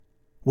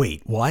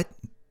Wait, what?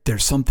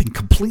 There's something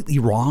completely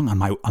wrong on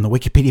the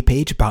Wikipedia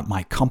page about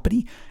my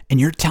company, and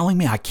you're telling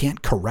me I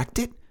can't correct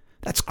it?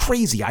 That's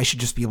crazy. I should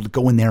just be able to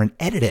go in there and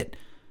edit it.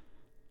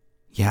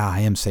 Yeah, I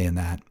am saying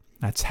that.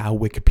 That's how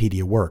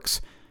Wikipedia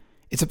works.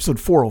 It's episode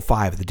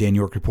 405 of the Dan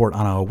York Report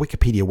on a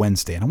Wikipedia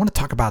Wednesday, and I want to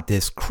talk about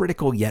this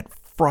critical yet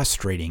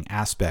frustrating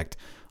aspect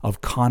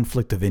of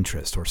conflict of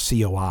interest, or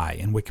COI,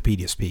 in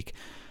Wikipedia speak.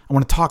 I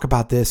want to talk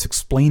about this,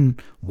 explain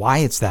why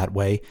it's that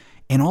way,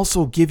 and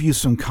also give you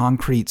some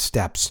concrete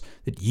steps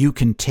that you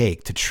can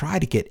take to try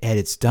to get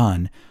edits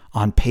done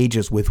on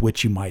pages with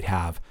which you might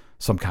have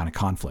some kind of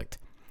conflict.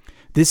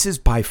 This is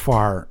by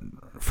far,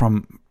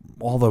 from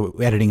all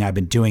the editing I've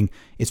been doing,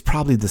 it's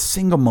probably the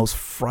single most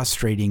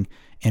frustrating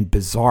and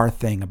bizarre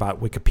thing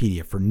about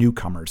Wikipedia for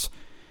newcomers.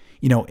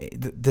 You know,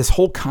 this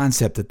whole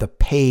concept that the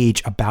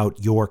page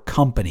about your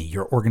company,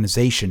 your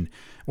organization,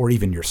 or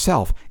even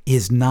yourself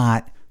is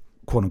not,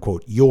 quote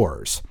unquote,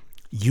 yours.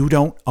 You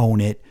don't own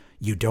it.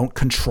 You don't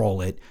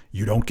control it.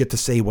 You don't get to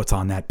say what's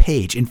on that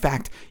page. In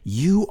fact,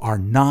 you are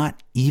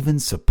not even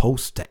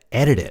supposed to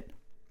edit it.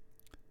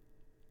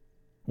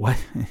 What?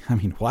 I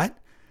mean, what?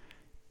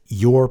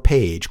 Your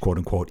page, quote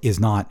unquote, is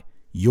not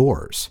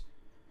yours.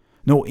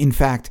 No, in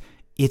fact,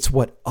 it's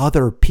what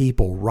other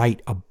people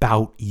write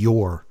about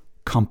your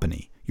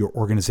company, your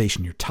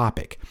organization, your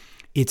topic.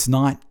 It's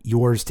not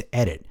yours to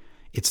edit.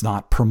 It's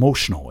not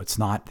promotional. It's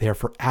not there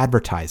for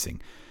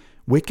advertising.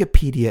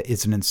 Wikipedia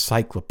is an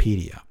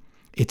encyclopedia.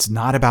 It's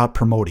not about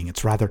promoting.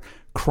 It's rather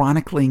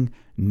chronicling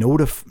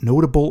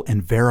notable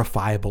and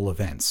verifiable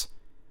events.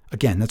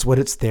 Again, that's what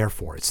it's there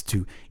for. It's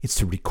to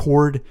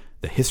record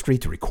the history,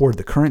 to record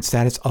the current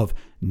status of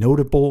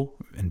notable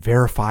and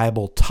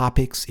verifiable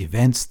topics,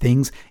 events,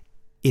 things.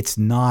 It's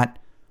not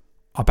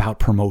about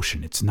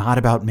promotion. It's not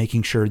about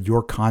making sure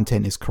your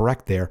content is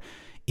correct there.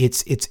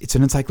 It's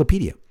an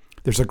encyclopedia.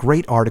 There's a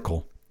great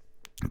article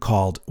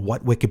called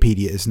What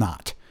Wikipedia Is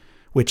Not,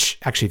 which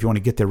actually, if you want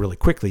to get there really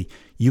quickly,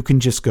 you can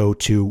just go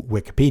to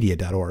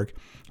wikipedia.org,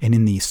 and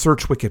in the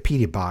search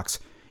Wikipedia box,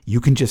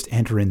 you can just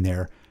enter in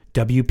there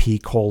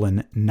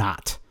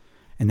WP:"not,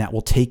 and that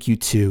will take you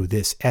to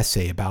this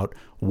essay about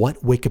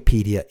what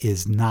Wikipedia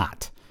is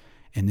not.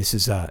 And this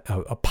is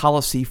a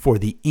policy for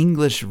the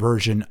English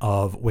version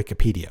of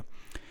Wikipedia.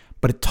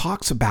 But it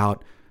talks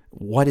about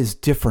what is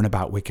different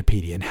about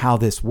Wikipedia and how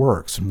this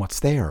works and what's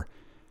there.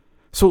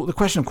 So the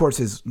question, of course,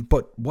 is,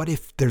 but what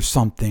if there's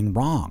something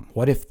wrong?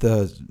 What if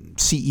the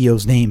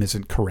CEO's name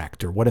isn't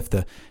correct? Or what if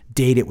the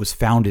date it was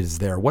founded is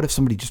there? What if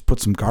somebody just put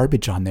some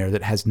garbage on there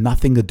that has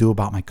nothing to do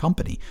about my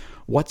company?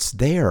 What's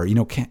there? You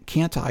know,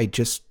 can't I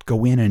just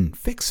go in and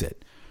fix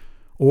it?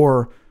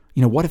 Or,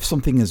 you know, what if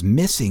something is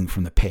missing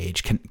from the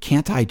page?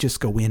 Can't I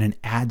just go in and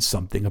add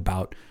something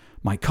about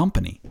my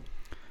company?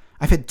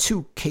 I've had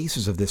two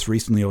cases of this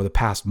recently over the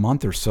past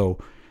month or so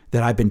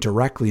that I've been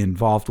directly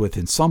involved with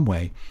in some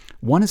way.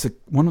 One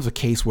was a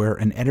case where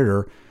an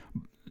editor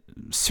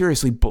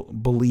seriously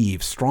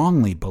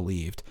strongly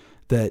believed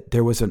that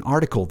there was an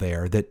article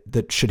there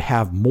that should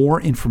have more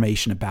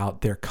information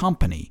about their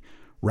company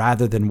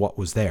rather than what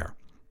was there.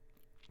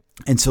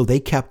 And so they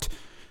kept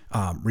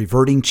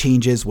reverting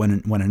changes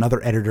when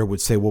another editor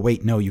would say, well,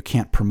 wait, no, you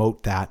can't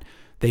promote that.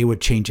 They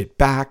would change it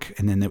back,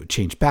 and then they would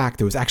change back.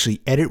 There was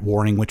actually edit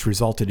warning, which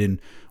resulted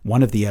in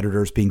one of the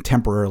editors being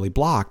temporarily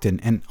blocked.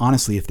 And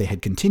honestly, if they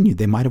had continued,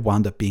 they might have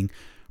wound up being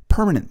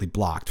permanently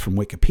blocked from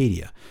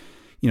Wikipedia.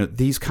 You know,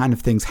 these kind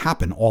of things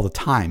happen all the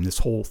time, this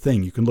whole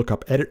thing. You can look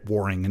up edit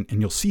warning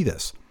and you'll see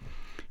this.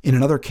 In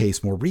another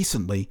case, more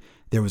recently,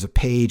 there was a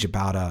page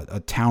about a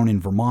town in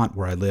Vermont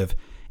where I live,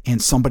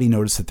 and somebody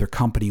noticed that their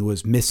company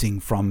was missing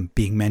from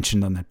being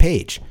mentioned on that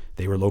page.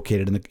 They were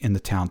located in the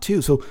town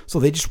too. So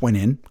they just went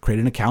in,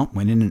 created an account,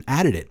 went in and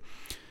added it.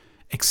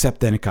 Except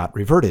then it got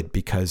reverted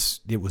because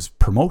it was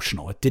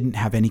promotional. It didn't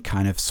have any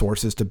kind of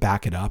sources to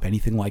back it up,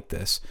 anything like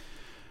this.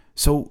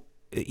 So,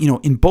 you know,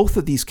 in both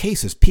of these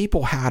cases,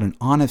 people had an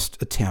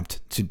honest attempt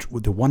to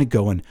want to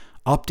go and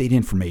update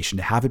information,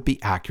 to have it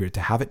be accurate, to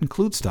have it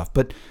include stuff,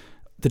 but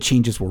the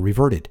changes were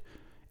reverted.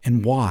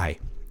 And why?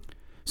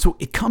 So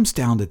it comes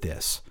down to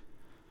this.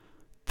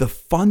 The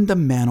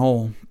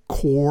fundamental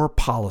core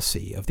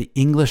policy of the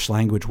English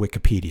language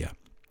Wikipedia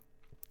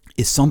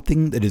is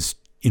something that is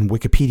in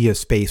Wikipedia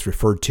space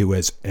referred to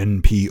as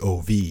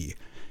NPOV,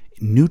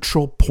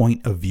 neutral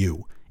point of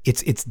view.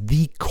 It's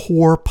the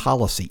core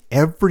policy.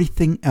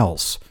 Everything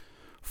else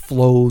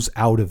flows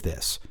out of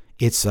this.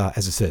 It's,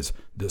 as it says,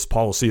 this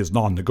policy is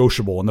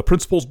non-negotiable, and the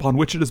principles upon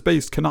which it is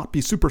based cannot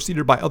be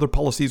superseded by other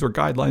policies or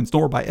guidelines,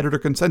 nor by editor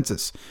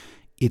consensus.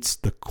 It's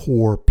the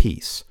core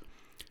piece.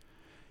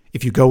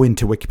 If you go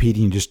into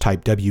Wikipedia and just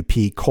type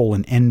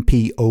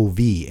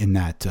WP:"NPOV in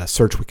that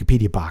search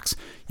Wikipedia box,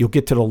 you'll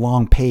get to the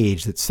long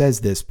page that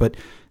says this, but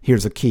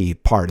here's a key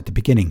part at the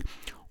beginning.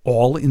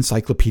 All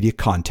encyclopedia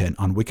content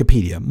on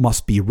Wikipedia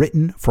must be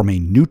written from a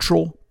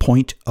neutral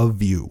point of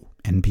view,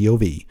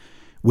 NPOV,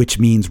 which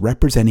means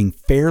representing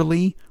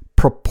fairly,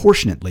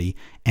 proportionately,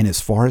 and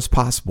as far as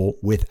possible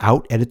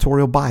without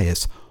editorial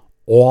bias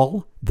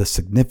all the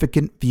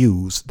significant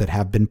views that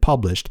have been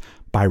published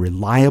by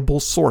reliable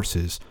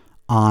sources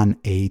on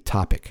a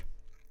topic.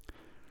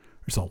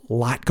 There's a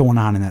lot going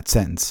on in that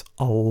sentence,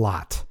 a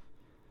lot.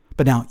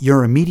 But now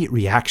your immediate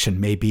reaction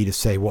may be to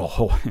say, well,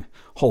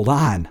 hold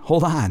on.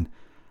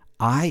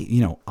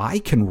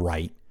 I can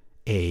write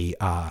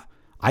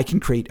I can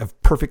create a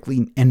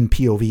perfectly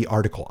NPOV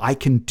article. I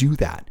can do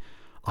that.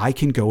 I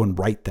can go and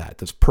write that.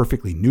 That's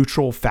perfectly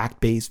neutral,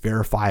 fact-based,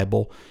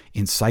 verifiable,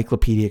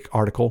 encyclopedic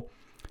article.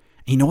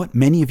 And you know what?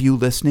 Many of you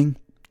listening,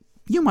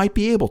 you might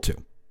be able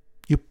to.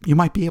 You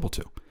might be able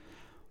to.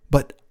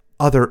 But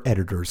other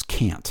editors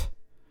can't.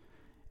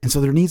 And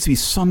so there needs to be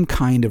some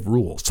kind of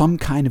rule, some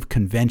kind of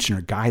convention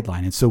or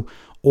guideline. And so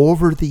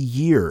over the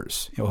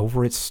years,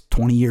 over its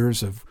 20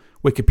 years of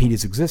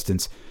Wikipedia's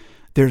existence,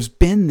 there's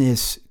been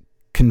this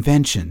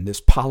convention, this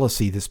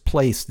policy, this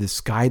place,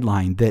 this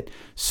guideline that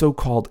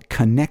so-called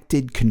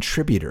connected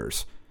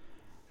contributors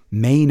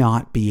may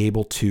not be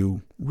able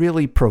to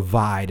really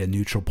provide a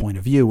neutral point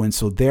of view. And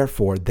so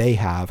therefore they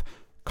have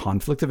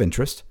conflict of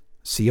interest,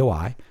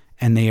 COI,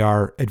 and they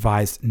are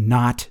advised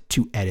not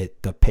to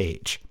edit the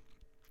page.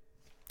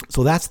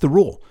 So that's the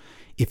rule.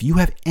 If you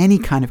have any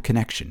kind of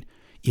connection,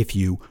 if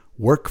you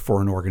work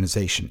for an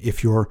organization,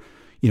 if your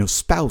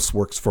spouse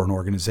works for an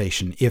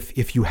organization,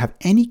 if you have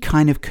any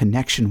kind of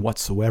connection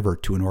whatsoever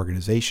to an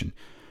organization,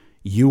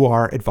 you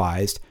are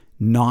advised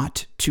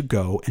not to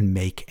go and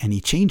make any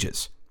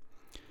changes.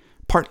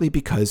 Partly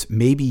because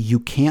maybe you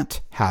can't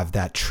have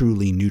that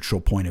truly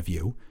neutral point of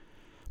view,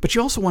 but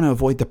you also want to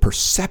avoid the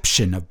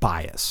perception of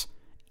bias.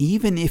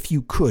 Even if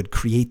you could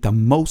create the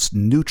most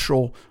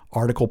neutral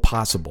article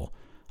possible,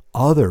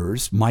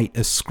 others might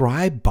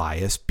ascribe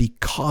bias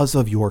because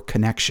of your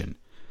connection.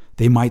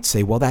 They might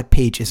say, well, that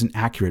page isn't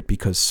accurate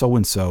because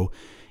so-and-so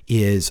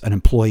is an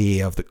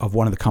employee of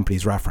one of the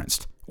companies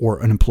referenced, or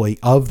an employee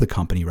of the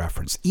company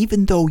referenced,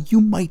 even though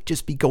you might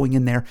just be going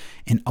in there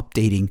and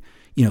updating,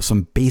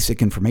 some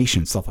basic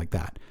information, stuff like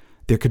that.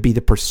 There could be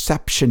the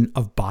perception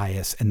of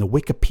bias, and the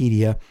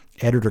Wikipedia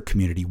editor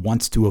community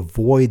wants to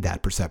avoid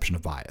that perception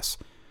of bias.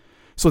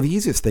 So the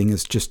easiest thing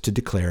is just to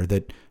declare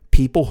that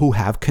people who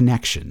have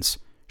connections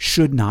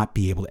should not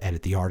be able to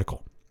edit the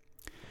article.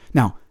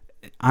 Now,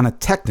 on a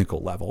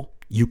technical level,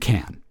 you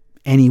can.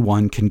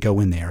 Anyone can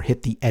go in there,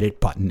 hit the edit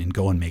button, and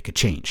go and make a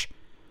change.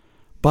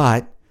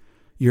 But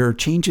your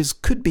changes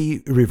could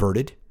be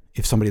reverted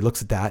if somebody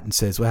looks at that and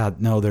says, well,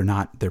 no, they're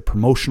not. They're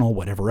promotional,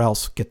 whatever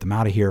else. Get them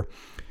out of here.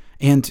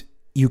 And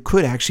you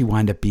could actually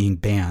wind up being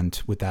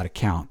banned with that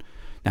account.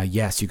 Now,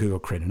 yes, you could go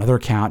create another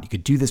account. You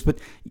could do this, but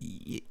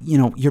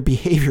your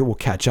behavior will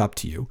catch up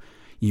to you.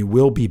 You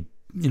will be,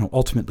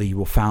 ultimately you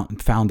will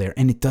found there,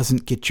 and it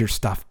doesn't get your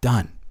stuff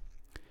done.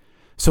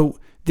 So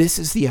this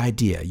is the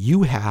idea.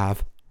 You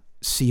have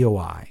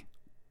COI,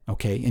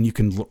 okay? And you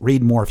can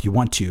read more if you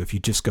want to, if you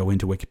just go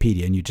into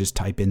Wikipedia and you just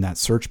type in that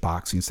search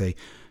box and say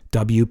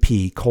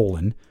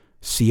WP:COI.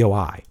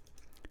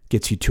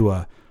 Gets you to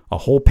a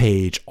whole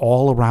page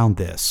all around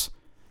this.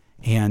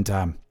 And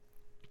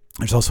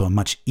there's also a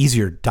much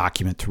easier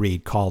document to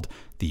read called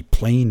the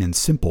Plain and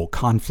Simple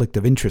Conflict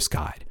of Interest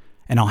Guide.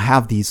 And I'll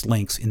have these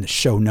links in the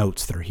show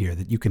notes that are here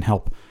that you can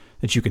help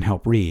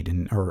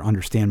read or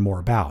understand more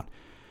about.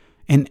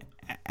 And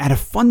at a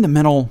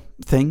fundamental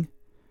thing,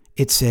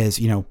 it says,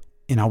 and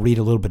I'll read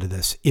a little bit of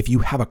this. If you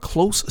have a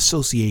close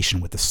association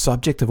with the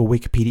subject of a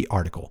Wikipedia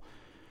article,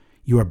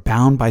 you are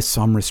bound by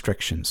some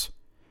restrictions.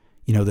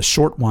 The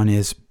short one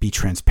is be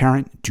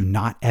transparent. Do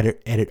not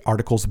edit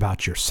articles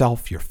about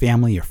yourself, your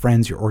family, your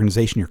friends, your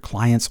organization, your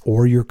clients,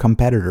 or your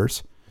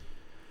competitors.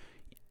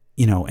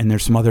 And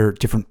there's some other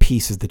different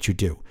pieces that you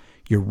do.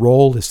 Your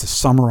role is to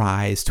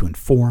summarize, to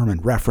inform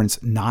and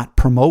reference, not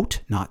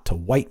promote, not to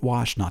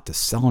whitewash, not to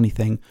sell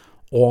anything,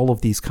 all of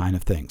these kind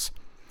of things.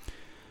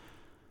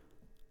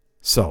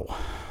 So,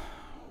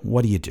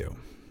 what do you do?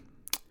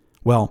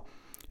 Well,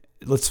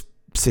 let's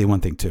say one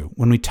thing too.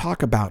 When we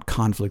talk about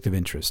conflict of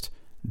interest,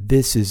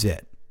 this is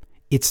it.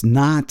 It's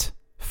not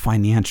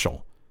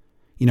financial.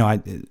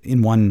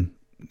 In one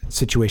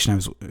situation, I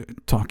was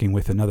talking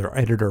with another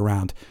editor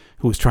around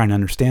who was trying to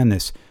understand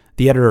this.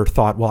 The editor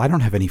thought, well, I'm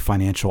not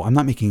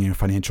making any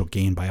financial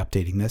gain by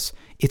updating this.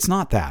 It's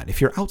not that. If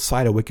you're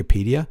outside of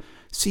Wikipedia,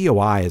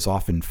 COI is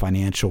often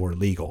financial or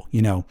legal.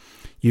 You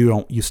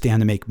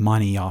stand to make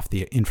money off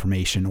the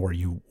information, or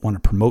you want to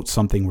promote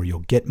something where you'll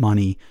get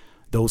money,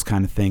 those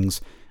kind of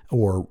things.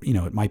 Or,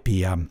 it might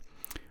be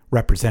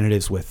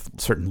representatives with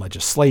certain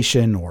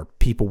legislation or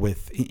people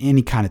with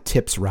any kind of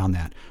tips around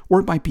that.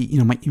 Or it might be,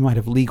 you might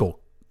have legal,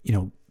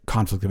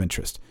 conflict of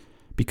interest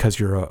because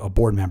you're a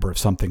board member of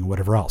something or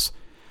whatever else.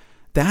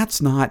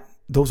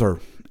 Those are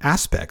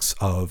aspects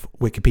of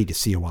Wikipedia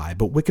COI,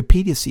 but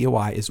Wikipedia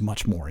COI is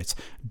much more. It's,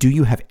 do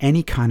you have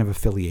any kind of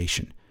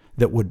affiliation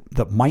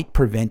that might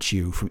prevent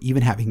you from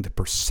even having the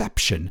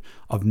perception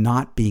of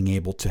not being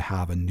able to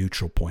have a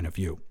neutral point of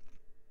view?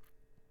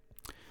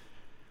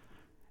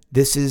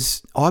 This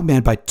is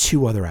augmented by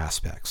two other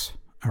aspects.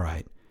 All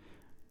right.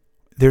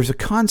 There's a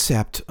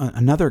concept,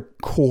 another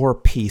core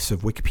piece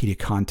of Wikipedia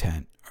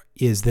content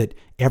is that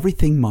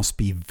everything must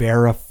be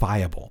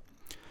verifiable.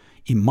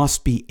 It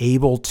must be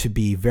able to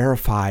be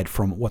verified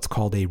from what's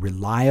called a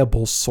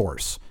reliable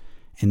source.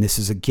 And this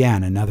is,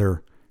 again,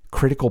 another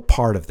critical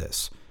part of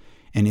this.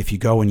 And if you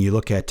go and you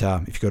look at,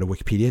 if you go to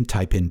Wikipedia and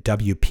type in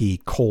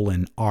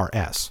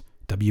WP:/RS,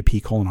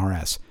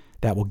 WP:/RS,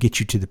 that will get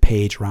you to the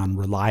page around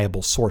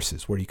reliable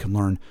sources where you can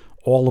learn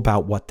all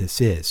about what this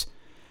is.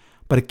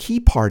 But a key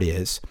part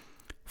is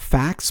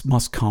facts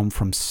must come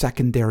from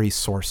secondary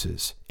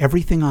sources.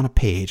 Everything on a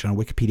page, on a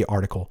Wikipedia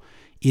article,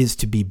 is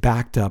to be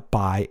backed up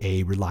by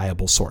a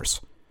reliable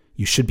source.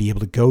 You should be able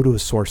to go to a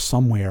source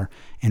somewhere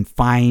and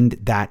find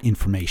that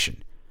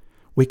information.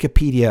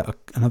 Wikipedia,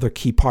 another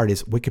key part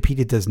is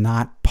Wikipedia does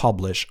not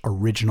publish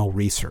original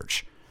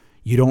research.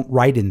 You don't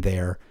write in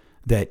there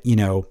that,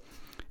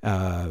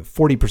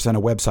 40%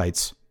 of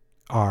websites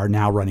are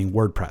now running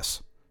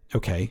WordPress.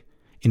 Okay.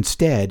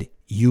 Instead,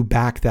 you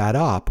back that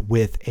up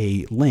with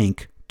a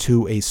link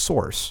to a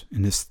source,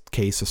 in this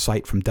case, a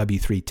site from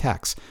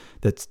W3Techs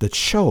that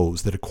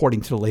shows that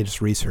according to the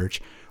latest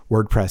research,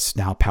 WordPress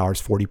now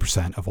powers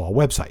 40% of all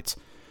websites.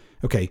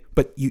 Okay,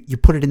 but you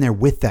put it in there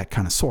with that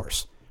kind of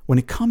source. When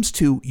it comes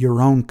to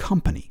your own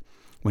company,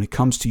 when it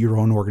comes to your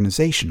own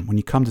organization, when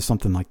you come to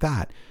something like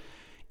that,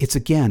 it's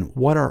again,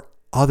 what are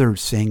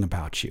others saying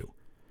about you?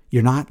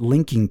 You're not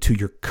linking to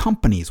your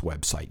company's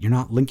website. You're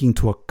not linking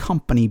to a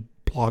company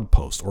blog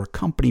post or a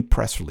company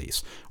press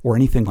release or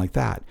anything like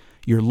that.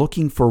 You're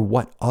looking for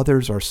what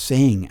others are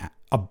saying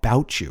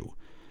about you.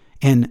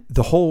 And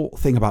the whole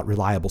thing about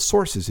reliable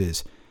sources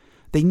is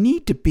they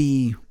need to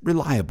be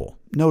reliable,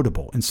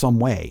 notable in some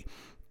way.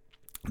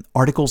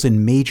 Articles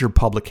in major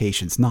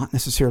publications, not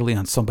necessarily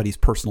on somebody's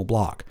personal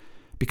blog.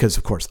 Because,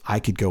 of course, I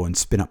could go and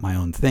spin up my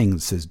own thing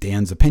that says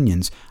Dan's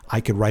Opinions.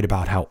 I could write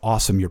about how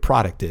awesome your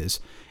product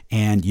is,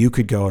 and you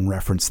could go and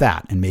reference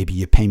that, and maybe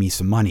you pay me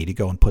some money to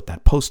go and put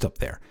that post up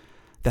there.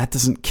 That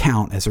doesn't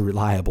count as a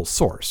reliable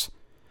source.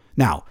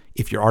 Now,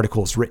 if your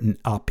article is written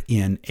up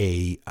in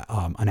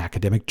an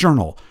academic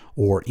journal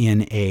or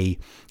in a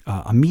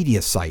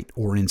media site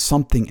or in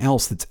something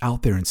else that's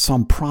out there in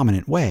some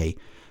prominent way,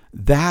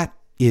 that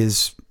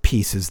is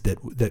pieces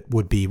that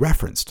would be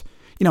referenced.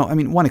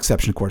 One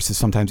exception, of course, is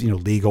sometimes,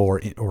 legal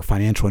or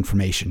financial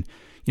information.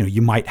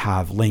 You might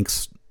have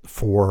links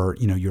for,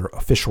 your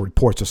official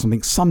reports or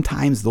something.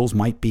 Sometimes those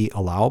might be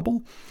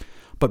allowable,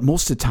 but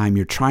most of the time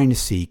you're trying to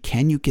see,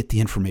 can you get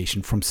the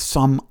information from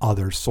some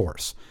other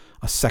source,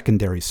 a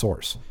secondary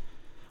source?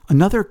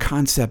 Another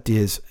concept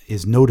is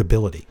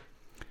notability.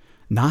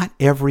 Not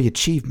every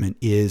achievement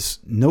is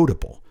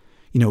notable.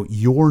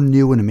 Your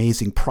new and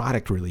amazing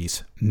product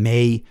release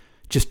may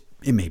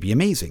be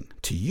amazing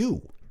to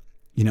you,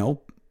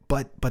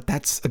 but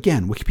that's,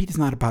 again, Wikipedia is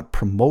not about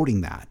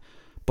promoting that,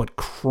 but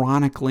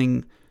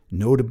chronicling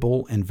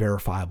notable and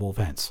verifiable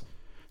events.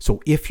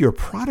 So if your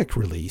product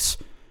release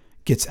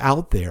gets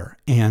out there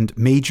and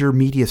major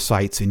media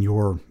sites in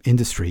your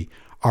industry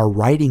are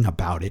writing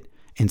about it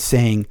and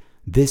saying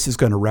this is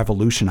going to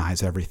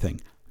revolutionize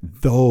everything,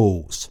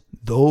 those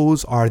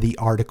are the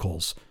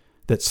articles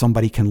that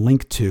somebody can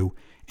link to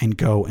and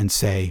go and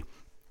say,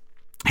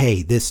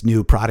 hey, this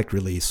new product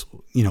release,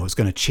 is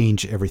going to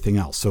change everything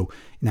else. So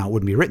now it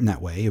wouldn't be written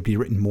that way. It would be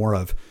written more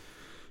of,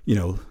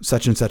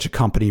 such and such a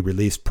company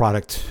released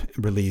product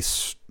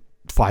release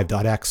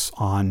 5.x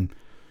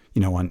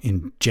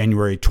in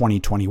January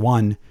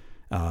 2021.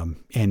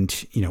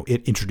 And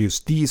it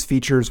introduced these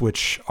features,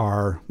 which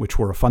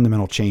were a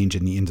fundamental change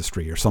in the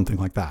industry or something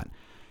like that.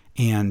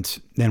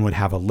 And then would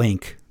have a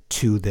link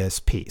to this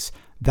piece.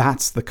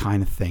 That's the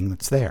kind of thing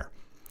that's there.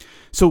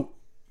 So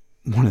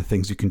one of the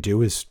things you can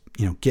do is,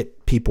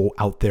 get people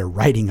out there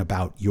writing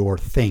about your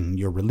thing,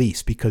 your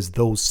release, because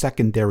those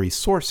secondary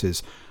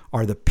sources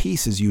are the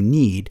pieces you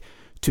need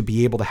to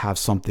be able to have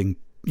something,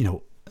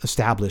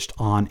 established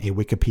on a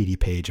Wikipedia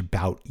page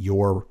about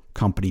your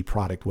company,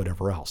 product,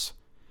 whatever else.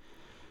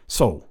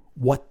 So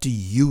what do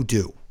you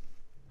do?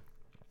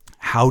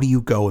 How do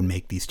you go and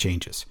make these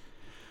changes?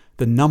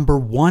 The number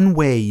one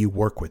way you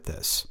work with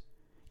this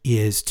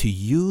is to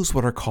use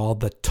what are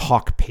called the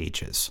talk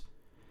pages.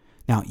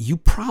 Now, you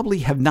probably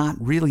have not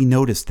really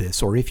noticed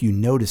this, or if you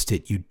noticed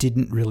it, you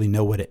didn't really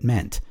know what it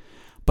meant.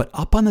 But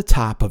up on the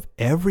top of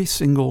every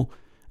single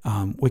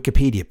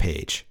Wikipedia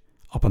page,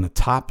 up on the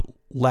top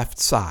left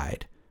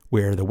side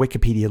where the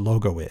Wikipedia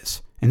logo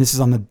is, and this is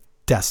on the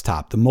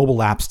desktop. The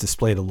mobile app's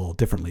displayed a little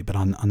differently, but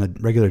on the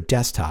regular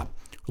desktop,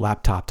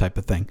 laptop type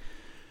of thing,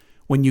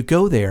 when you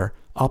go there,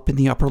 up in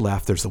the upper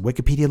left, there's the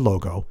Wikipedia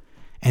logo,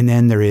 and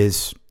then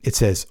it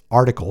says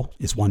article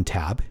is one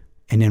tab,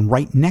 and then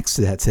right next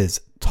to that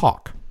says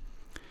talk.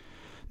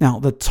 Now,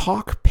 the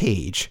talk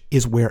page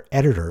is where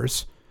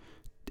editors,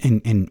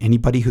 and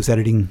anybody who's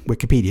editing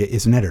Wikipedia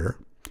is an editor,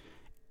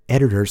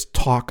 editors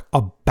talk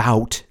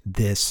about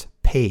this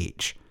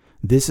page.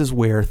 This is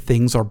where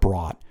things are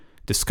brought,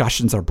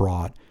 discussions are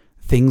brought,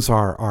 things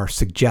are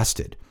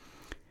suggested.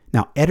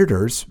 Now,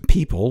 editors,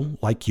 people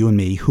like you and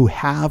me who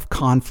have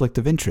conflict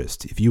of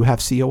interest, if you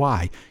have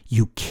COI,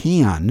 you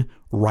can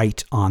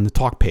write on the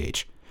talk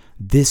page.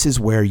 This is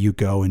where you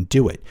go and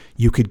do it.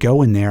 You could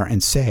go in there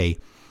and say,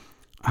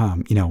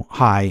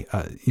 hi,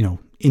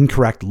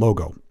 incorrect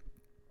logo.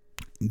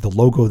 The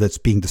logo that's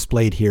being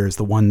displayed here is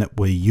the one that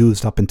we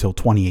used up until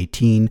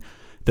 2018.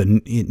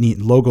 The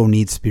logo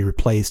needs to be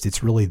replaced.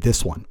 It's really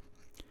this one.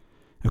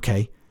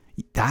 Okay,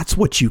 that's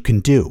what you can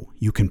do.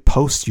 You can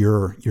post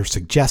your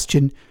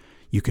suggestion.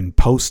 You can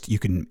post. You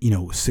can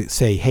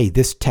say, hey,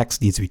 this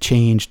text needs to be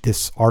changed.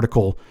 This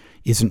article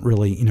isn't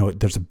really,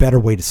 there's a better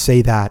way to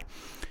say that.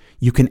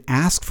 You can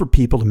ask for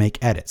people to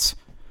make edits.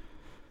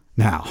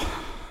 Now,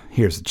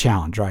 here's the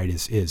challenge, right?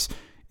 Is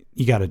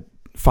you got to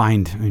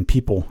find,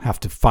 people have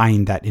to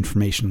find that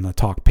information on the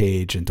talk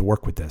page and to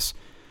work with this.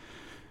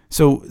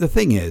 So the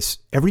thing is,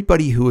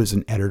 everybody who is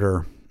an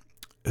editor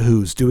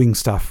who's doing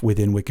stuff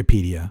within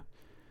Wikipedia,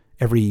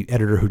 every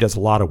editor who does a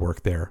lot of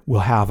work there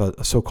will have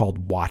a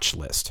so-called watch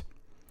list.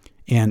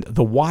 And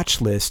the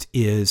watch list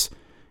is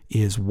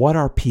what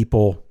are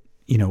people,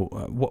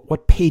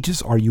 what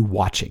pages are you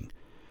watching?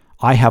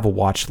 I have a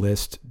watch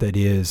list that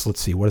is,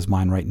 let's see, what is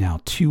mine right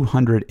now?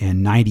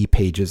 290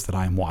 pages that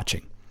I'm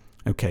watching.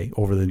 Okay,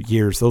 over the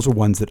years, those are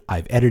ones that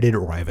I've edited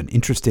or I have an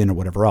interest in or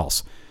whatever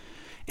else.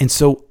 And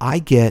so I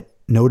get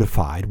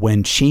notified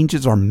when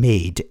changes are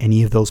made to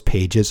any of those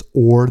pages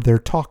or their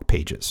talk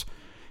pages.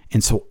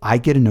 And so I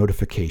get a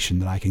notification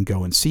that I can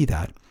go and see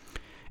that.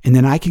 And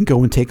then I can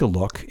go and take a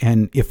look.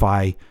 And if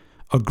I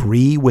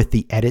agree with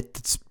the edit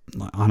that's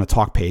on a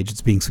talk page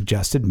that's being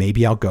suggested,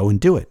 maybe I'll go and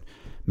do it.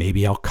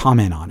 Maybe I'll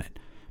comment on it.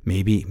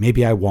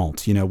 Maybe I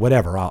won't,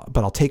 whatever.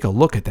 But I'll take a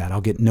look at that.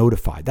 I'll get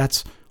notified.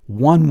 That's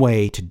one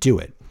way to do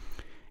it.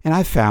 And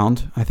I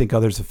think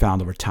others have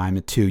found over time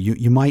it too.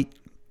 You might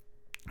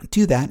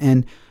do that,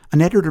 and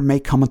an editor may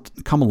come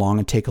along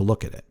and take a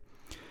look at it.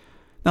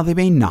 Now they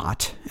may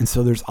not, and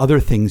so there's other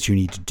things you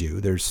need to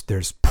do.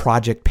 There's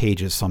project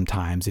pages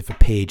sometimes. If a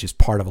page is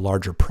part of a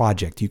larger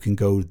project, you can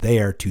go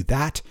there to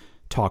that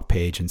talk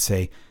page and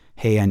say,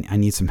 hey, I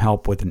need some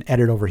help with an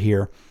edit over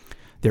here.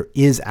 There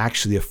is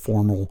actually a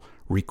formal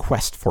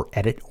request for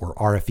edit or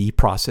RFE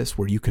process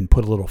where you can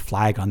put a little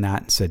flag on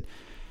that and said,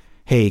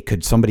 hey,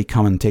 could somebody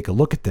come and take a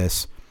look at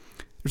this?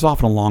 There's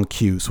often a long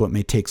queue, so it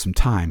may take some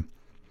time.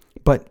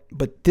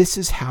 But this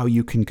is how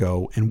you can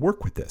go and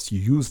work with this. You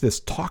use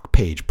this talk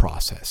page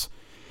process.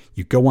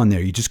 You go on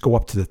there, you just go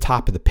up to the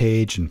top of the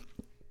page, and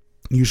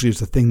usually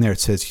there's a thing there that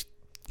says,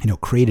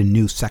 create a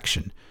new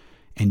section.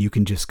 And you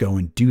can just go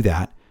and do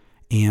that,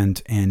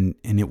 and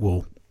it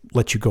will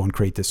let you go and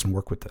create this and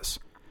work with this.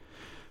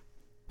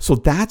 So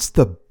that's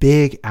the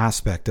big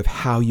aspect of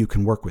how you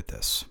can work with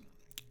this.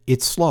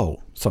 It's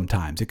slow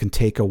sometimes. It can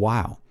take a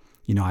while.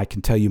 I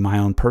can tell you my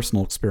own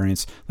personal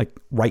experience. Like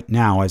right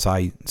now, as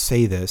I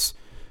say this,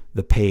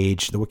 the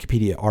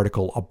Wikipedia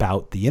article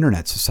about the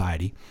Internet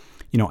Society,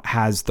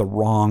 has the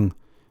wrong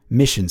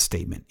mission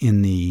statement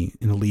in the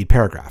lead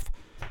paragraph.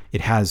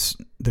 It has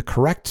the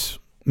correct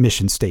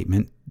mission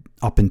statement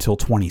up until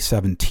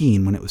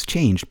 2017 when it was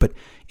changed, but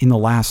in the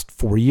last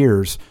 4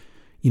 years,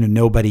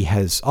 nobody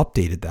has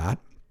updated that,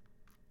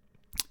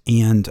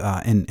 and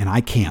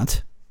I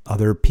can't.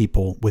 Other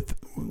people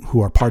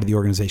who are part of the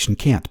organization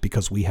can't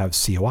because we have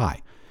COI.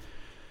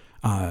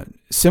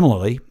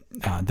 Similarly,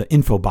 the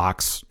info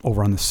box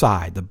over on the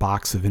side, the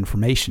box of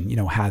information,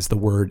 has the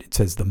word. It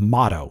says the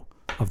motto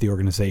of the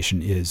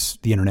organization is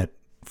the internet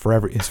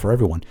is for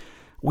everyone.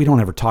 We don't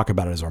ever talk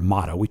about it as our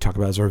motto. We talk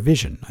about it as our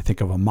vision. I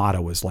think of a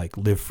motto as like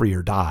live free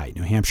or die,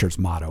 New Hampshire's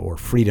motto, or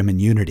freedom and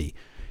unity,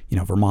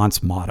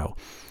 Vermont's motto.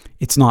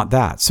 It's not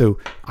that. So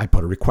I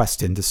put a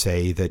request in to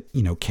say that,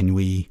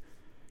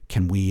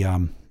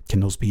 can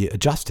those be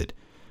adjusted?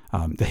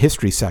 The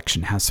history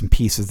section has some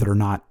pieces that are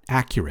not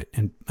accurate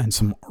and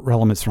some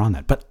elements around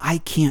that, but I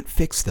can't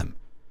fix them.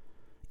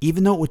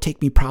 Even though it would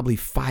take me probably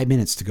 5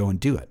 minutes to go and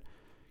do it.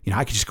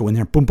 I could just go in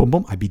there, boom, boom,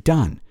 boom, I'd be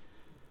done.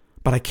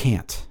 But I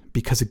can't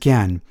because,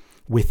 again,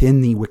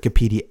 within the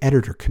Wikipedia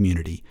editor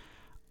community,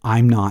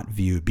 I'm not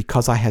viewed,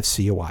 because I have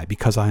COI,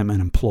 because I am an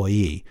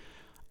employee,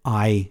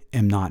 I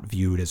am not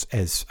viewed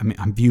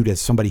I'm viewed as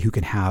somebody who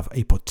can have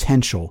a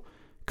potential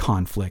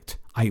conflict.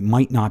 I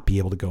might not be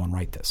able to go and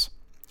write this.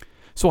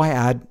 So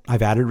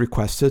I've added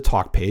requests to the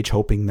talk page,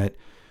 hoping that,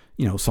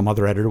 some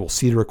other editor will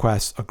see the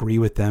requests, agree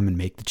with them, and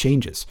make the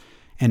changes.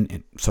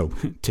 And so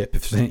tip,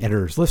 if any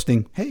editors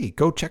listening, hey,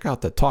 go check out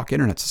the Talk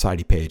Internet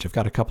Society page. I've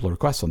got a couple of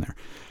requests on there.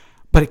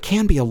 But it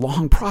can be a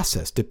long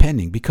process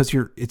depending, because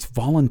it's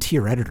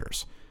volunteer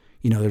editors.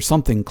 There's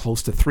something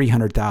close to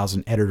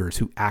 300,000 editors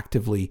who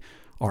actively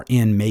are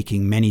in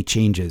making many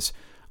changes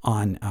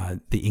on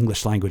the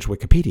English language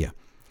Wikipedia.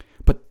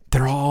 But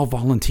they're all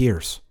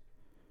volunteers.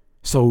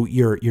 So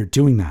you're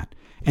doing that.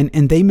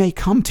 And they may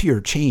come to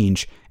your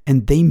change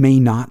and they may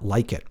not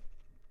like it.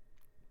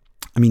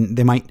 I mean,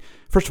 they might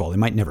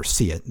never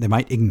see it. They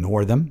might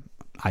ignore them.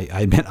 I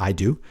admit I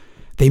do.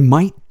 They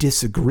might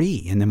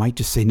disagree and they might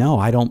just say, no,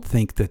 I don't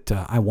think that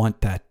I want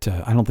that.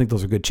 I don't think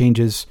those are good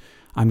changes.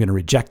 I'm going to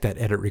reject that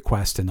edit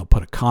request, and they'll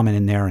put a comment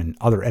in there, and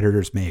other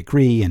editors may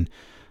agree and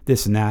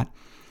this and that.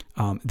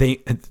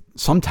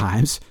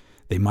 Sometimes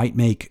they might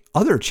make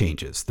other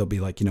changes. They'll be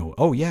like,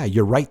 oh yeah,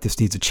 you're right, this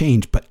needs a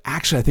change, but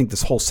actually I think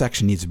this whole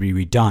section needs to be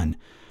redone.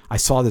 I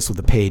saw this with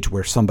a page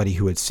where somebody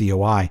who had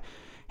COI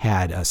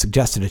had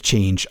suggested a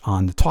change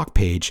on the talk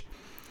page,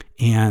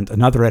 and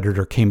another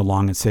editor came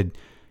along and said,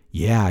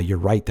 yeah, you're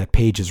right, that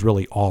page is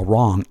really all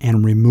wrong,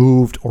 and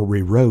removed or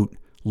rewrote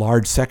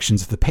large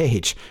sections of the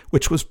page,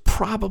 which was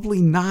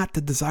probably not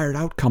the desired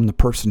outcome the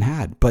person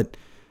had. But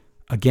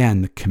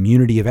again, the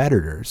community of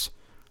editors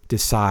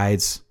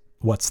decides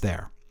what's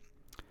there.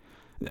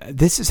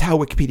 This is how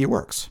Wikipedia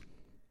works.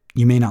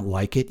 You may not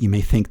like it. You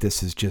may think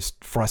this is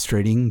just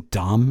frustrating,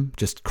 dumb,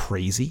 just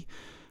crazy,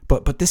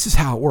 but this is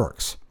how it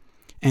works.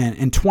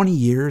 And 20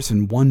 years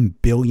and 1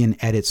 billion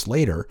edits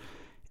later,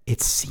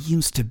 it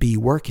seems to be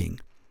working.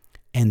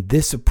 And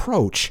this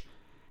approach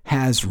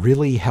has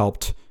really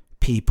helped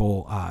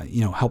people,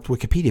 helped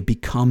Wikipedia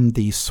become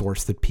the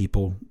source that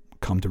people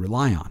come to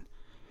rely on.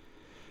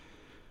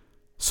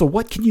 So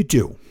what can you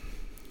do?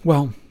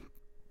 Well,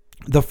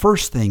 the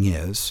first thing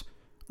is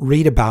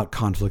read about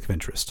conflict of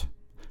interest.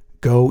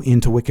 Go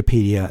into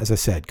Wikipedia, as I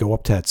said, go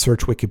up to that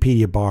search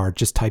Wikipedia bar,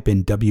 just type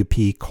in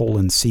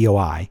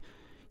WP:COI.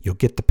 You'll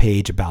get the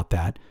page about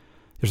that.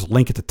 There's a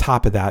link at the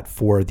top of that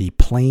for the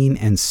plain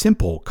and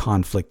simple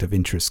conflict of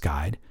interest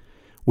guide,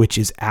 which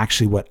is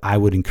actually what I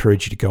would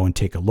encourage you to go and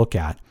take a look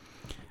at,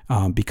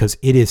 because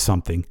it is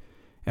something.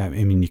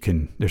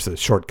 There's a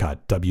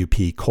shortcut,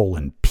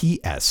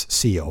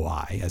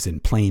 WP:PSCOI, as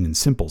in plain and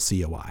simple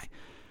COI.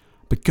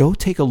 But go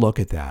take a look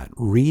at that,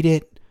 read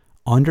it,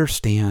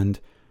 understand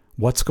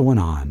what's going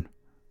on.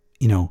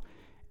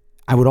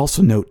 I would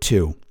also note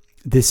too,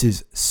 this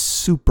is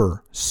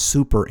super,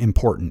 super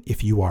important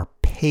if you are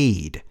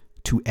paid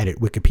to edit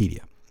Wikipedia.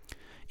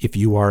 If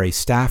you are a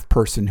staff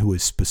person who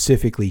is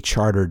specifically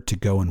chartered to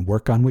go and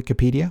work on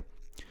Wikipedia,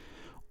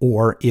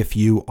 or if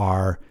you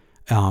are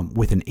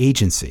with an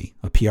agency,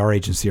 a PR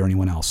agency or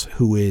anyone else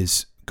who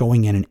is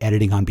going in and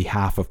editing on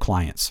behalf of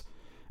clients,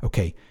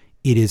 okay,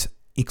 it is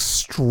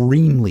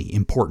extremely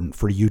important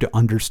for you to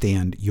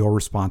understand your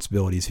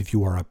responsibilities if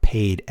you are a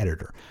paid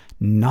editor.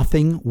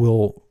 Nothing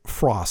will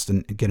frost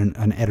and get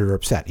an editor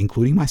upset,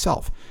 including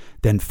myself,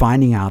 than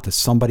finding out that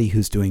somebody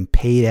who's doing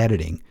paid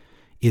editing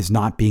is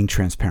not being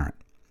transparent.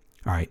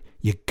 All right,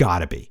 you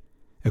gotta be.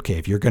 Okay,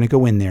 if you're going to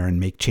go in there and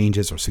make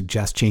changes or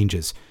suggest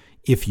changes,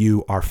 if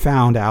you are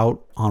found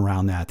out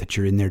around that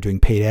you're in there doing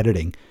paid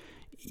editing,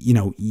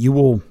 you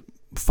will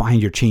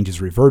find your changes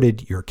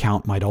reverted. Your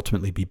account might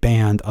ultimately be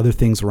banned. Other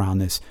things around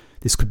this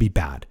could be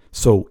bad.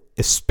 So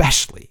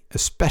especially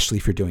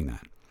if you're doing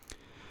that.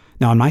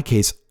 Now, in my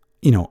case,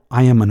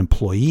 I am an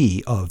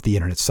employee of the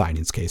Internet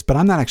Science case, but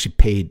I'm not actually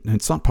paid. And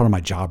it's not part of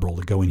my job role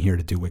to go in here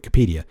to do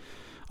Wikipedia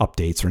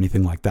updates or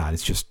anything like that.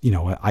 It's just,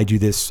 I do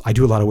this. I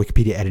do a lot of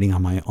Wikipedia editing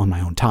on my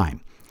own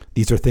time.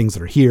 These are things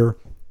that are here,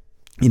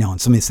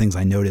 and some of these things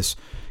I notice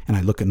and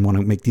I look and want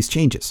to make these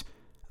changes.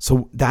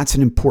 So that's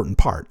an important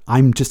part.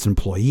 I'm just an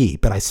employee,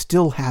 but I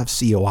still have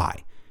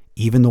COI,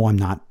 even though I'm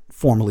not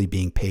formally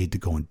being paid to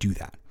go and do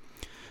that.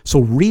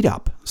 So read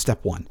up,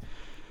 step 1.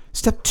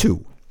 Step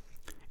 2,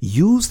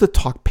 use the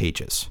talk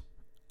pages.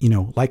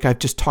 Like I've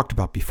just talked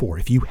about before,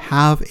 if you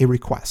have a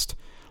request,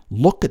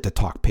 look at the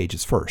talk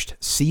pages first.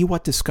 See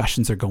what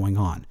discussions are going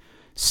on.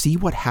 See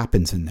what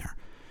happens in there.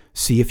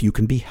 See if you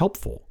can be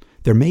helpful.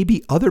 There may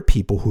be other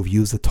people who've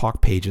used the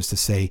talk pages to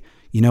say,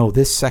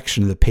 this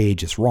section of the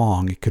page is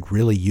wrong. It could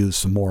really use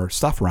some more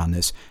stuff around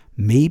this.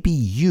 Maybe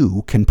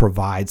you can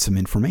provide some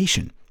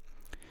information.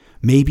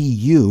 Maybe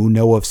you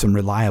know of some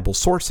reliable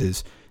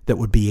sources that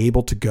would be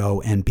able to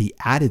go and be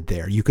added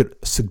there. You could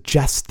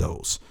suggest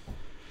those,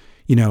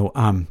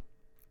 and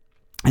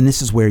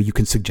this is where you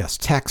can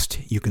suggest text.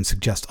 You can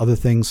suggest other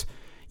things.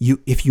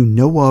 If you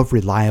know of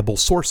reliable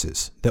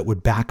sources that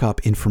would back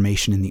up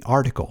information in the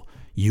article,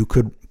 you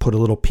could put a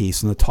little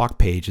piece on the talk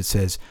page that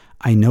says,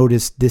 I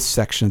noticed this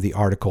section of the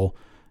article,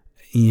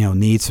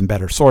 needs some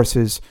better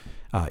sources.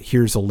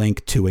 Here's a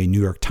link to a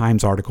New York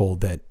Times article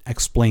that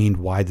explained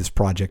why this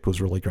project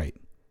was really great,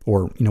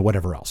 or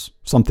whatever else.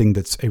 Something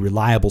that's a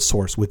reliable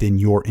source within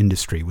your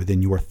industry,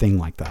 within your thing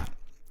like that.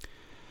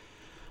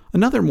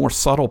 Another more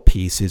subtle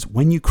piece is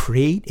when you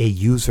create a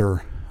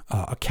user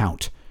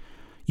account,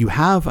 you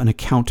have an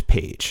account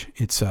page.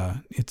 It's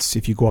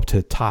if you go up to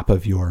the top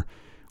of your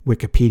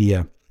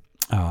Wikipedia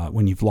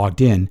when you've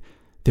logged in,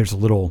 there's a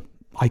little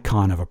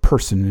icon of a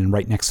person, and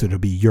right next to it will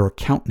be your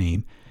account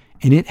name,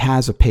 and it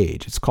has a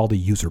page. It's called a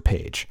user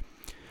page.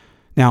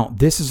 Now,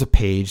 this is a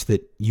page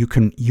that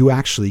you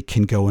actually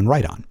can go and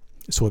write on.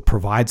 So it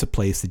provides a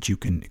place that you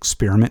can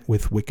experiment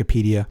with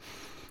Wikipedia.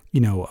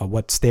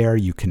 What's there.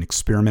 You can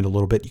experiment a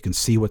little bit. You can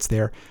see what's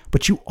there,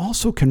 but you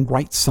also can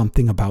write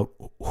something about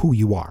who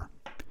you are.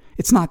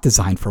 It's not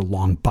designed for a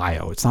long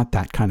bio. It's not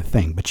that kind of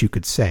thing, but you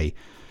could say,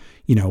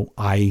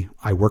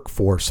 I work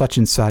for such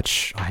and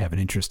such. I have an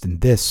interest in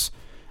this.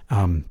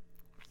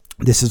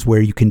 This is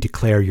where you can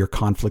declare your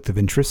conflict of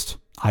interest.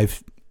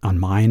 On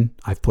mine,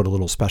 I've put a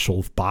little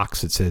special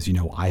box that says,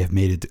 I have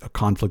made a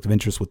conflict of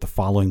interest with the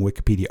following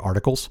Wikipedia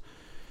articles.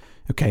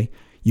 Okay,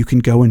 you can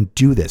go and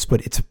do this,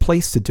 but it's a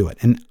place to do it.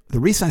 And the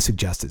reason I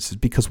suggest this is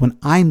because when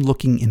I'm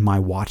looking in my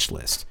watch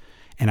list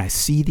and I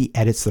see the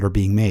edits that are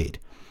being made,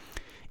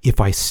 if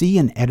I see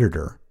an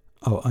editor,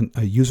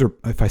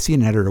 if I see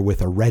an editor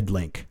with a red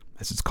link,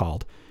 as it's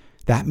called,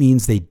 that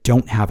means they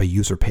don't have a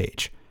user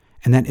page.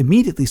 And that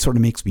immediately sort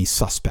of makes me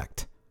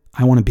suspect.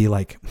 I want to be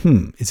like,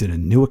 is it a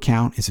new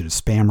account? Is it a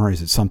spammer?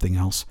 Is it something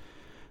else?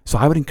 So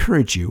I would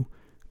encourage you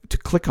to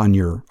click on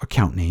your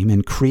account name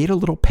and create a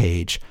little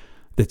page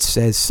that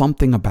says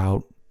something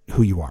about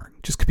who you are.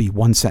 Just could be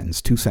 1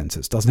 sentence, 2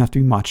 sentences. Doesn't have to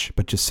be much,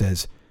 but just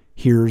says,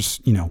 here's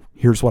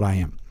what I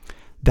am.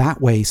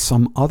 That way,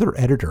 some other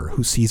editor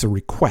who sees a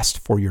request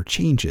for your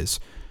changes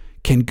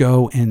can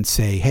go and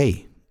say,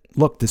 hey,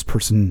 look, this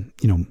person,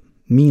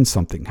 means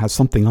something, has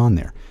something on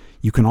there.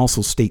 You can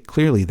also state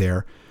clearly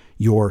there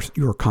your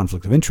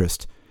conflict of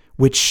interest,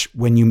 which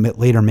when you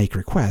later make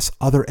requests,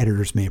 other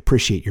editors may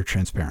appreciate your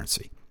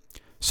transparency.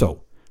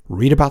 So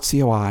read about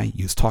COI,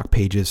 use talk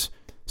pages,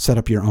 set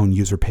up your own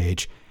user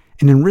page,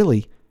 and then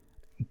really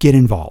get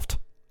involved.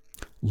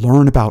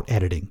 Learn about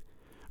editing.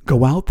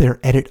 Go out there,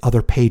 edit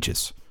other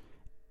pages.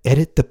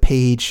 Edit the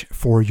page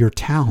for your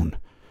town,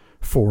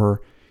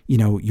 for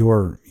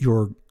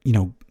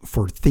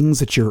for things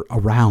that you're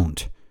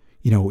around.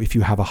 If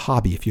you have a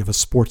hobby, if you have a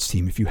sports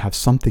team, if you have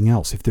something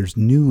else, if there's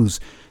news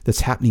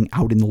that's happening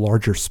out in the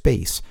larger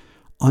space,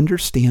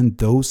 understand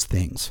those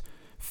things.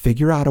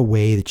 Figure out a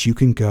way that you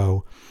can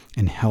go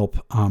and help,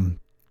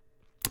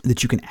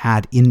 that you can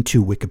add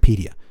into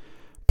Wikipedia.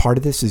 Part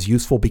of this is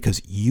useful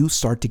because you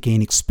start to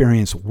gain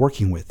experience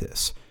working with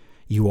this.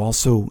 You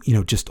also,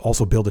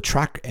 also build a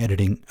track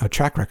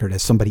record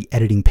as somebody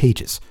editing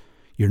pages.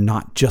 You're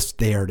not just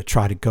there to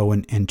try to go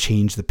and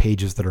change the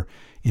pages that are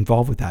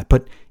involved with that,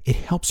 but it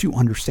helps you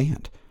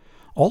understand.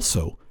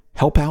 Also,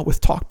 help out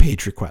with talk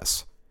page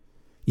requests.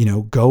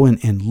 Go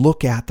and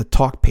look at the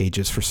talk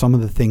pages for some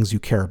of the things you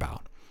care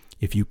about.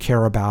 If you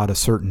care about a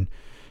certain,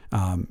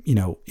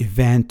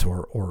 event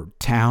or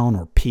town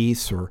or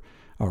piece or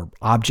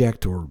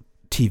object or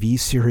TV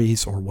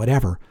series or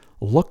whatever,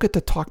 look at the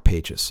talk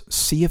pages.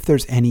 See if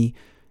there's any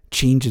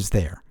changes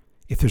there,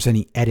 if there's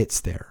any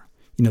edits there.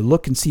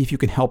 Look and see if you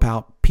can help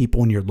out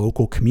people in your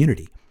local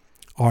community.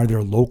 Are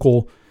there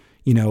local,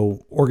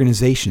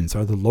 organizations?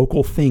 Are there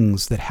local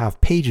things that have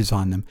pages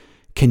on them?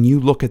 Can you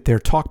look at their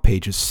talk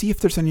pages? See if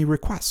there's any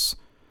requests.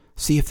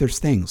 See if there's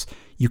things.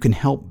 You can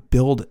help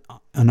build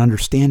an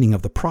understanding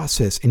of the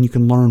process, and you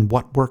can learn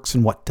what works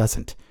and what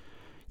doesn't.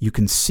 You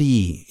can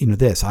see,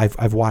 this.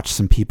 I've watched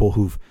some people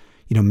who've,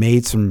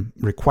 made some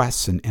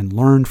requests and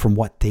learned from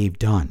what they've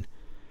done,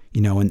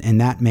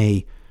 and that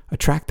may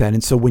attract that.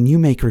 And so when you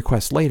make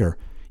requests later,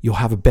 you'll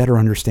have a better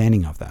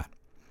understanding of that.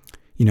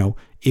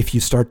 If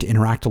you start to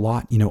interact a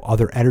lot,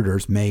 other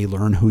editors may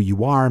learn who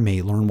you are,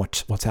 may learn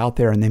what's out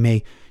there, and they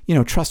may,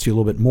 trust you a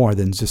little bit more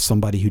than just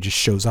somebody who just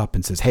shows up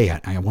and says, hey,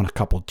 I want a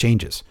couple of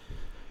changes.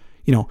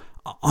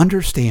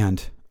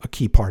 Understand a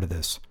key part of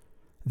this,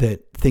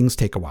 that things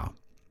take a while.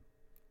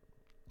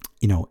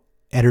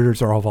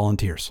 Editors are all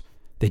volunteers.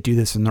 They do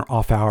this in their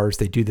off hours.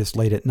 They do this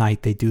late at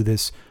night. They do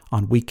this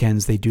on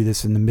weekends. They do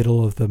this in the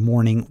middle of the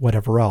morning,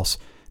 whatever else.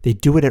 They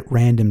do it at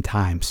random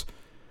times.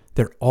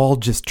 They're all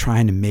just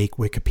trying to make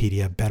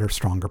Wikipedia a better,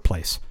 stronger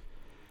place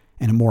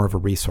and more of a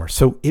resource.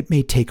 So it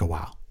may take a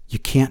while. You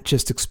can't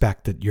just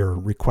expect that your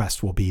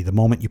request will be, the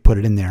moment you put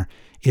it in there,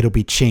 it'll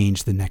be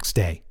changed the next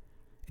day.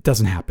 It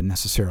doesn't happen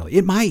necessarily.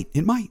 It might.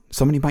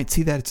 Somebody might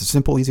see that it's a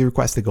simple, easy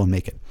request. They go and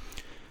make it.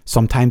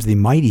 Sometimes they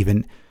might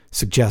even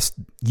suggest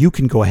you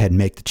can go ahead and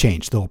make the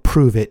change. They'll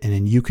approve it, and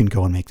then you can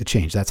go and make the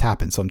change. That's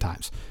happened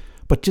sometimes.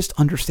 But just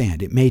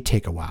understand, it may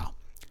take a while.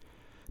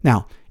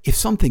 Now, if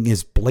something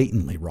is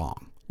blatantly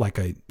wrong, like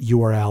a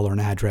URL or an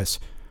address,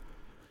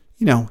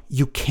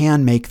 you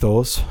can make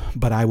those,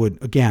 but I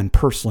would, again,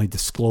 personally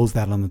disclose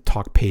that on the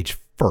talk page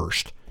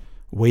first.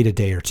 Wait a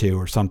day or two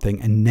or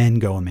something, and then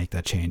go and make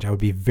that change. I would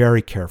be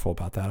very careful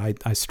about that.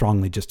 I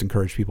strongly just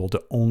encourage people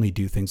to only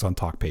do things on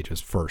talk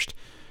pages first,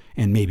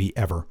 and maybe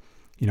ever.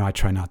 I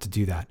try not to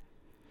do that.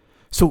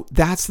 So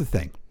that's the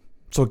thing.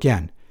 So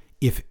again,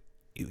 if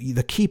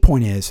the key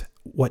point is,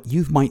 what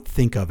you might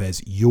think of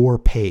as your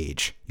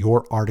page,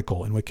 your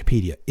article in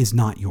Wikipedia is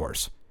not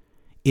yours.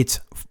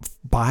 It's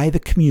by the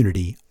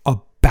community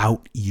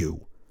about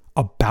you,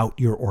 about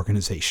your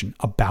organization,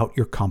 about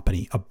your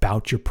company,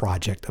 about your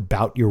project,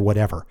 about your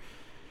whatever.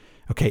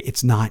 Okay,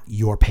 it's not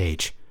your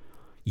page.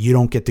 You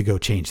don't get to go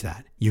change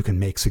that. You can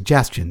make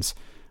suggestions,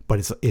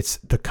 but it's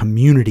the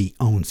community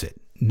owns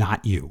it,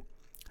 not you.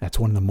 That's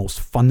one of the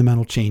most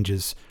fundamental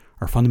changes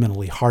or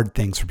fundamentally hard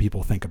things for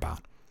people to think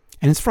about.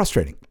 And it's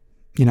frustrating.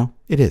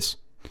 It is.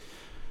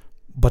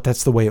 But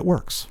that's the way it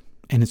works.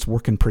 And it's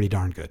working pretty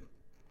darn good.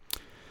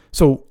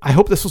 So I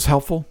hope this was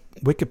helpful.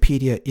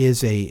 Wikipedia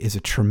is a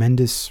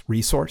tremendous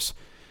resource.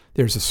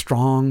 There's a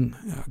strong,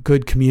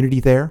 good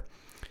community there.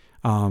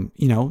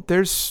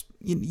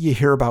 You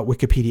hear about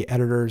Wikipedia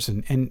editors,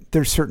 and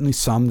there's certainly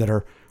some that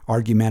are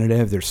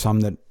argumentative. There's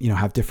some that,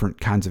 have different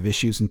kinds of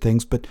issues and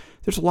things, but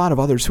there's a lot of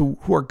others who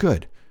are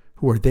good,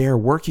 who are there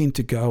working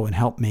to go and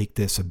help make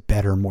this a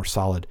better, more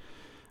solid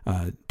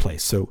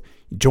place. So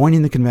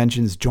joining the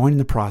conventions, joining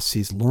the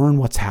processes, learn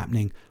what's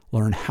happening,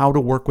 learn how to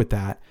work with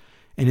that,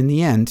 And in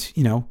the end,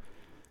 the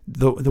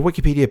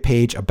Wikipedia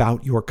page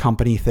about your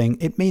company thing,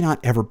 it may not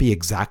ever be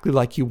exactly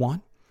like you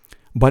want,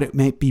 but it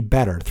may be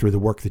better through the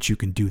work that you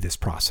can do this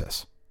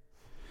process.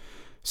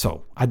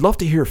 So I'd love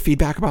to hear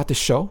feedback about this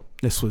show.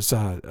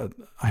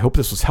 I hope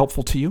this was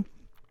helpful to you.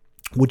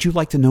 Would you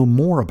like to know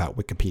more about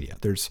Wikipedia?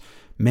 There's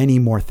many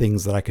more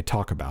things that I could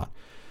talk about.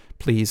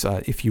 Please,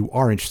 if you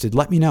are interested,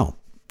 let me know.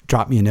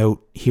 Drop me a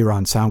note here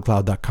on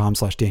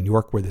soundcloud.com/Dan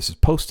York where this is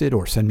posted,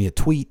 or send me a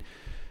tweet.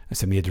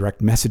 Send me a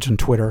direct message on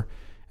Twitter.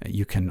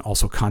 You can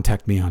also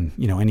contact me on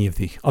any of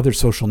the other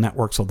social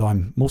networks, although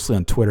I'm mostly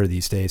on Twitter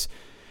these days.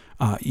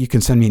 You can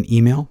send me an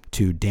email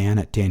to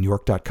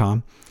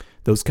dan@danyork.com.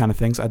 Those kind of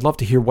things. I'd love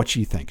to hear what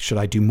you think. Should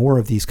I do more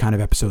of these kind of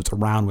episodes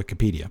around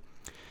Wikipedia?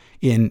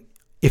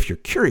 If you're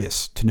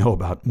curious to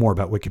know more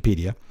about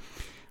Wikipedia,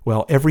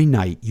 well, every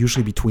night,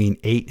 usually between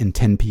 8 and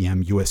 10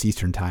 p.m. U.S.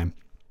 Eastern Time,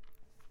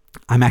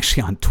 I'm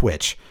actually on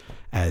Twitch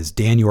as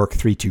Dan York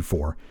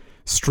 324,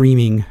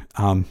 streaming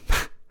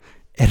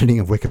editing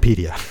of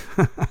Wikipedia.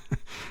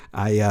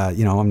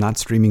 I'm not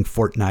streaming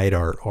Fortnite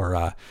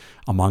or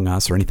Among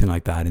Us or anything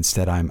like that.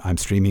 Instead, I'm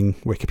streaming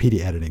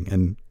Wikipedia editing,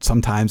 and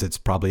sometimes it's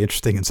probably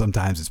interesting, and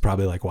sometimes it's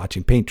probably like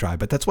watching paint dry.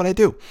 But that's what I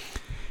do.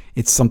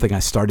 It's something I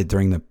started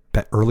during the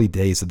early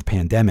days of the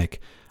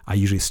pandemic. I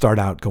usually start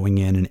out going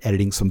in and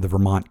editing some of the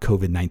Vermont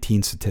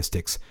COVID-19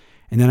 statistics,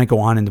 and then I go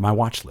on into my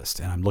watch list,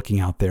 and I'm looking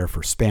out there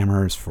for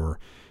spammers, for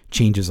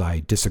changes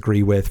I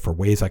disagree with, for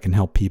ways I can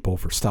help people,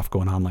 for stuff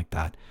going on like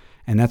that.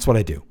 And that's what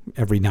I do.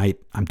 Every night,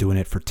 I'm doing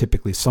it for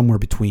typically somewhere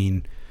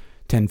between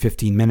 10,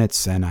 15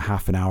 minutes and a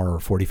half an hour or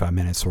 45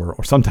 minutes,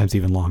 or sometimes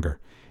even longer.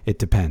 It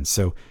depends.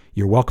 So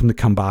you're welcome to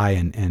come by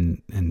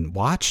and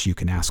watch. You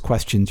can ask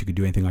questions. You can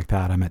do anything like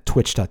that. I'm at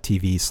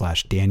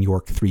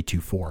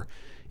twitch.tv/danyork324.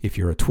 If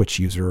you're a Twitch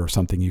user or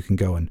something, you can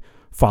go and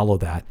follow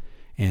that,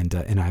 and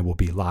I will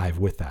be live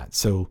with that.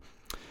 So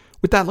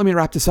with that, let me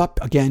wrap this up.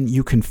 Again,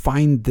 you can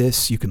find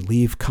this. You can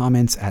leave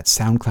comments at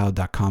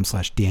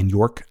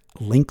soundcloud.com/danyork.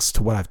 Links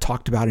to what I've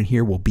talked about in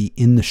here will be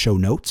in the show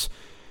notes.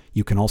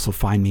 You can also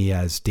find me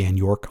as Dan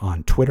York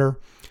on Twitter.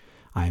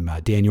 I'm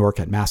Dan York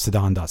at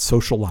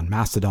mastodon.social on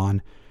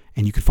Mastodon.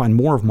 And you can find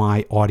more of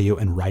my audio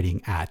and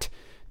writing at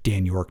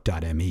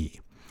danyork.me.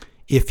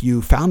 If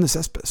you found this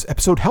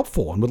episode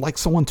helpful and would like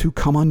someone to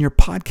come on your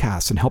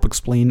podcast and help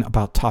explain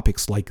about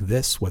topics like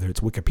this, whether it's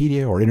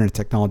Wikipedia or internet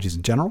technologies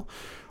in general,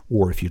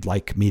 or if you'd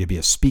like me to be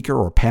a speaker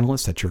or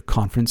panelist at your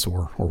conference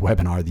or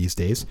webinar these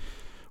days,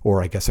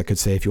 or I guess I could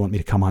say if you want me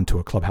to come onto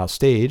a Clubhouse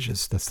stage,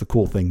 that's the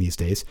cool thing these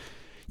days,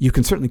 you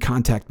can certainly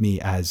contact me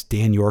as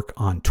Dan York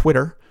on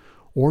Twitter,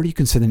 or you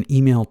can send an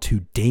email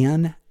to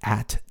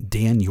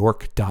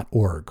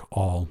dan@danyork.org,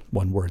 all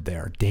one word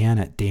there,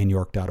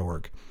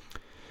 dan@danyork.org.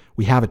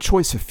 We have a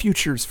choice of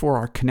futures for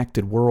our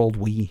connected world.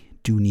 We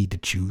do need to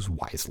choose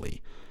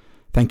wisely.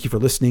 Thank you for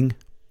listening.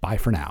 Bye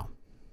for now.